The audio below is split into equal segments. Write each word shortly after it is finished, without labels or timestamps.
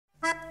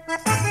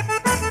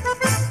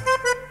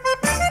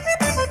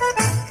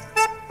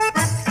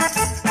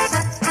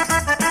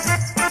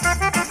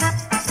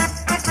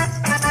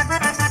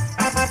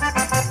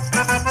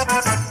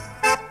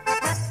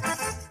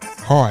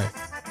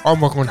I'm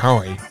Roger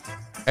Connery,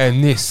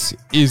 and this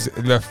is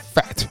the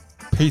Fat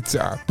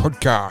Pizza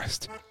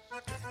Podcast.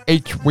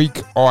 Each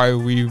week I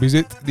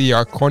revisit the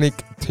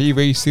iconic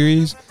TV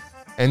series,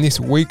 and this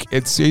week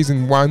it's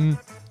Season 1,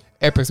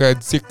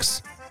 Episode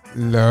 6,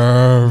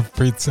 Love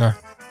Pizza.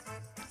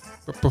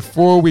 But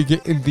before we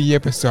get into the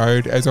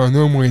episode, as I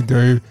normally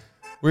do,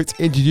 let's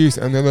introduce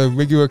another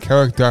regular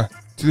character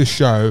to the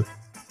show,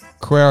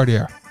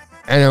 Claudia.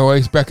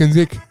 Annalise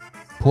Backenzick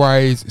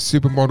plays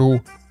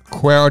Supermodel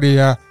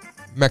Claudia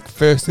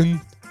MacPherson.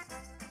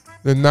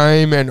 The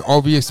name and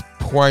obvious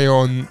play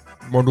on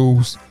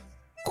models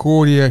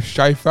Claudia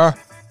Schiffer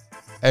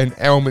and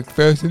Elle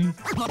MacPherson.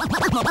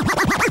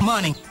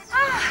 Morning.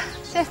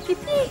 Chef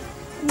Pipi.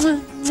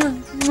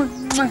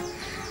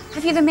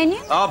 Have you the menu?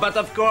 Oh, but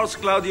of course,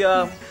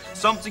 Claudia.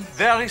 Something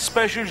very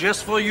special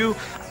just for you.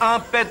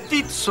 Un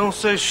petit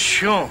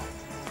sensation.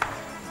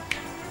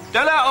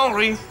 Tala,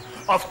 Henri.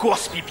 Of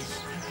course, Pipi.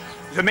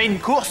 The main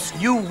course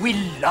you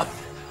will love.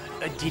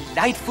 A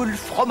delightful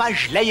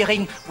fromage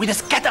layering with a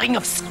scattering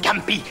of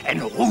scampi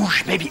and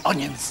rouge baby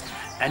onions.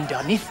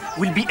 Underneath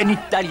will be an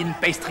Italian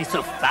pastry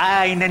so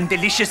fine and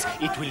delicious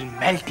it will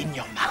melt in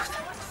your mouth.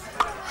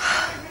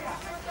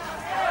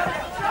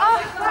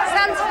 Oh,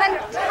 sounds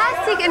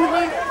fantastic,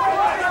 Henri.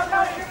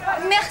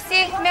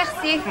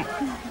 Merci.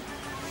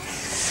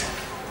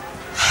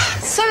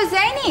 So,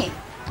 Zany,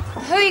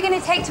 who are you going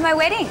to take to my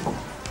wedding?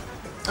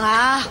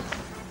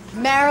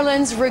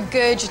 Marilyn's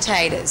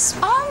Regurgitators.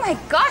 Oh my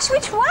gosh,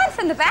 which one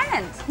from the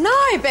band? No,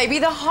 baby,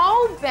 the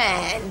whole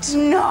band.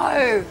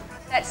 No,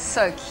 that's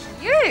so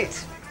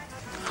cute.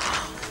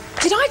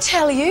 Did I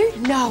tell you?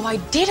 No, I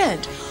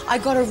didn't. I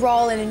got a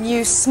role in a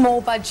new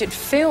small-budget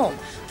film.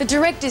 The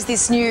director's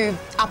this new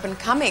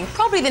up-and-coming,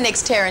 probably the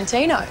next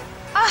Tarantino.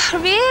 Oh,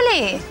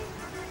 really?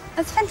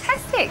 That's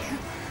fantastic.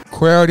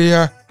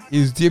 Claudia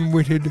is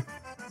dim-witted,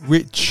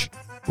 rich,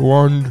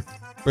 blonde,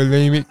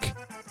 bulimic,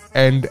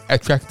 and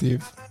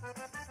attractive,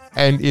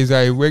 and is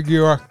a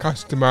regular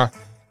customer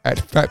at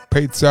Fat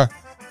Pizza,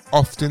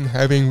 often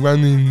having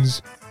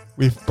run-ins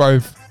with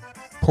both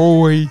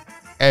Pauly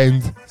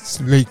and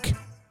Sleek.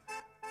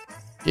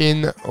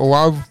 In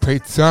Love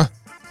Pizza,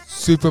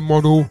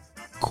 Supermodel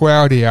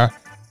Claudia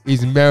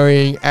is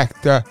marrying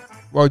actor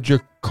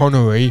Roger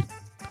Connery,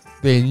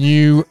 their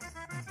new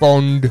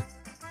Bond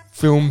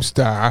film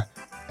star,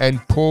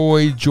 and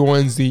Pauly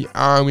joins the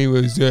Army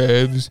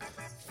Reserves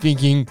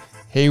thinking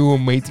he will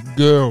meet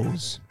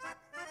girls.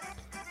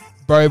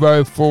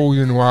 Bobo falls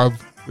in love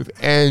with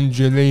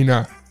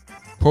Angelina,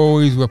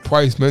 Pauly's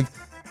replacement,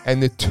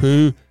 and the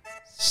two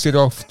set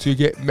off to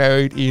get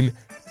married in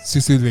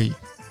Sicily.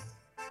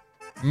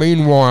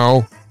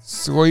 Meanwhile,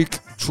 Sleek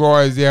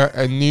tries out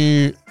a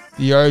new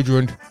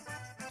deodorant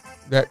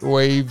that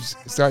leaves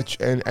such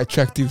an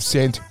attractive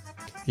scent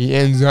he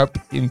ends up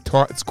in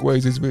tight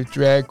squeezes with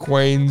drag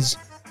queens,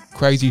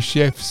 crazy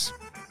chefs,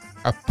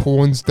 a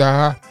porn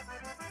star,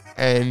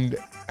 and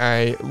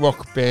a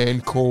rock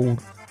band called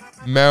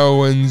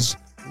Marilyn's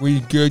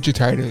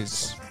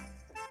Regurgitators.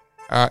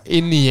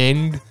 In the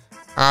end,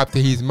 after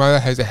his mother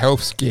has a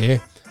health scare,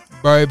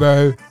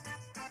 Bobo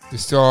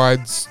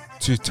decides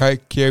to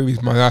take care of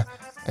his mother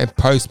and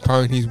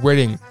postpone his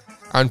wedding.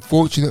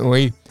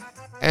 Unfortunately,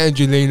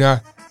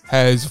 Angelina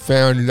has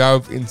found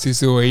love in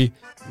Sicily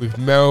with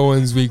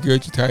Marilyn's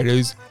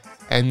Regurgitators,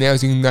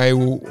 announcing they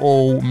will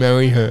all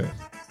marry her.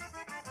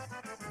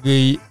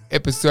 The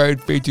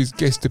episode features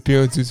guest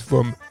appearances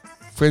from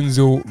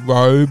Frenzel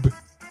Robe,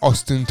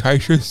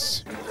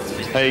 Ostentatious.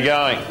 How you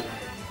going?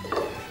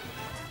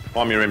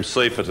 I'm your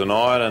MC for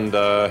tonight, and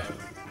I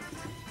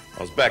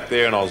was back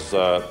there and I was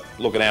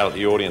looking out at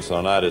the audience,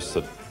 and I noticed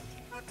that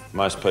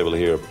most people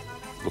here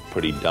look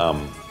pretty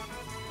dumb.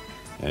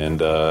 And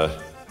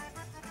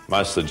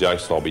most of the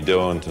jokes that I'll be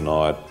doing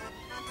tonight are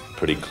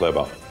pretty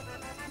clever.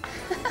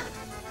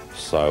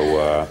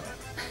 So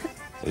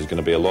there's going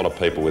to be a lot of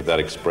people with that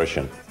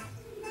expression.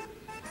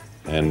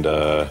 And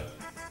I'm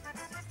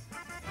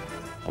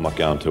not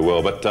going too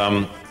well, but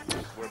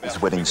this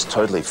wedding's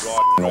totally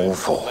f***ing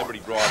awful.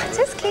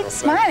 Just keep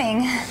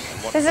smiling.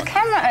 There's a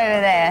camera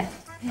over there.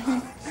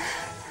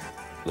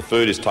 the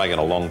food is taking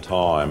a long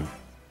time,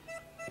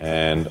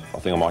 and I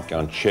think I might go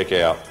and check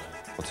out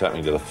what's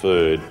happening to the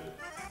food.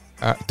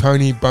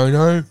 Tony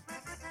Bono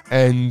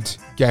and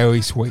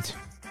Gary Sweet.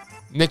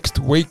 Next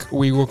week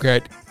we look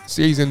at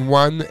Season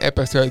 1,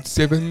 Episode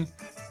 7,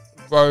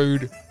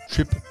 Road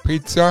Trip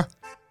Pizza,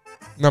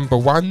 number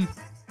 1,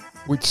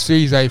 which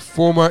sees a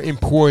former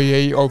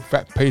employee of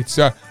Fat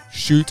Pizza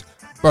shoot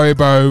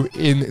Bobo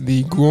in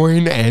the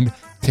groin and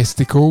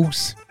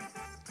testicles.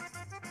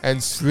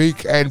 And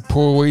Sleek and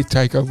Pauly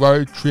take a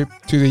road trip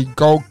to the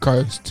Gold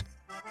Coast.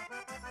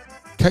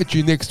 Catch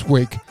you next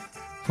week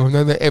for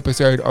another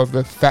episode of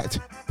the Fat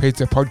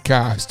Pizza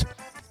Podcast.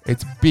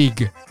 It's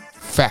big,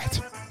 fat,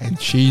 and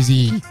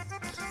cheesy.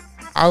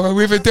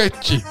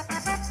 Arrivederci.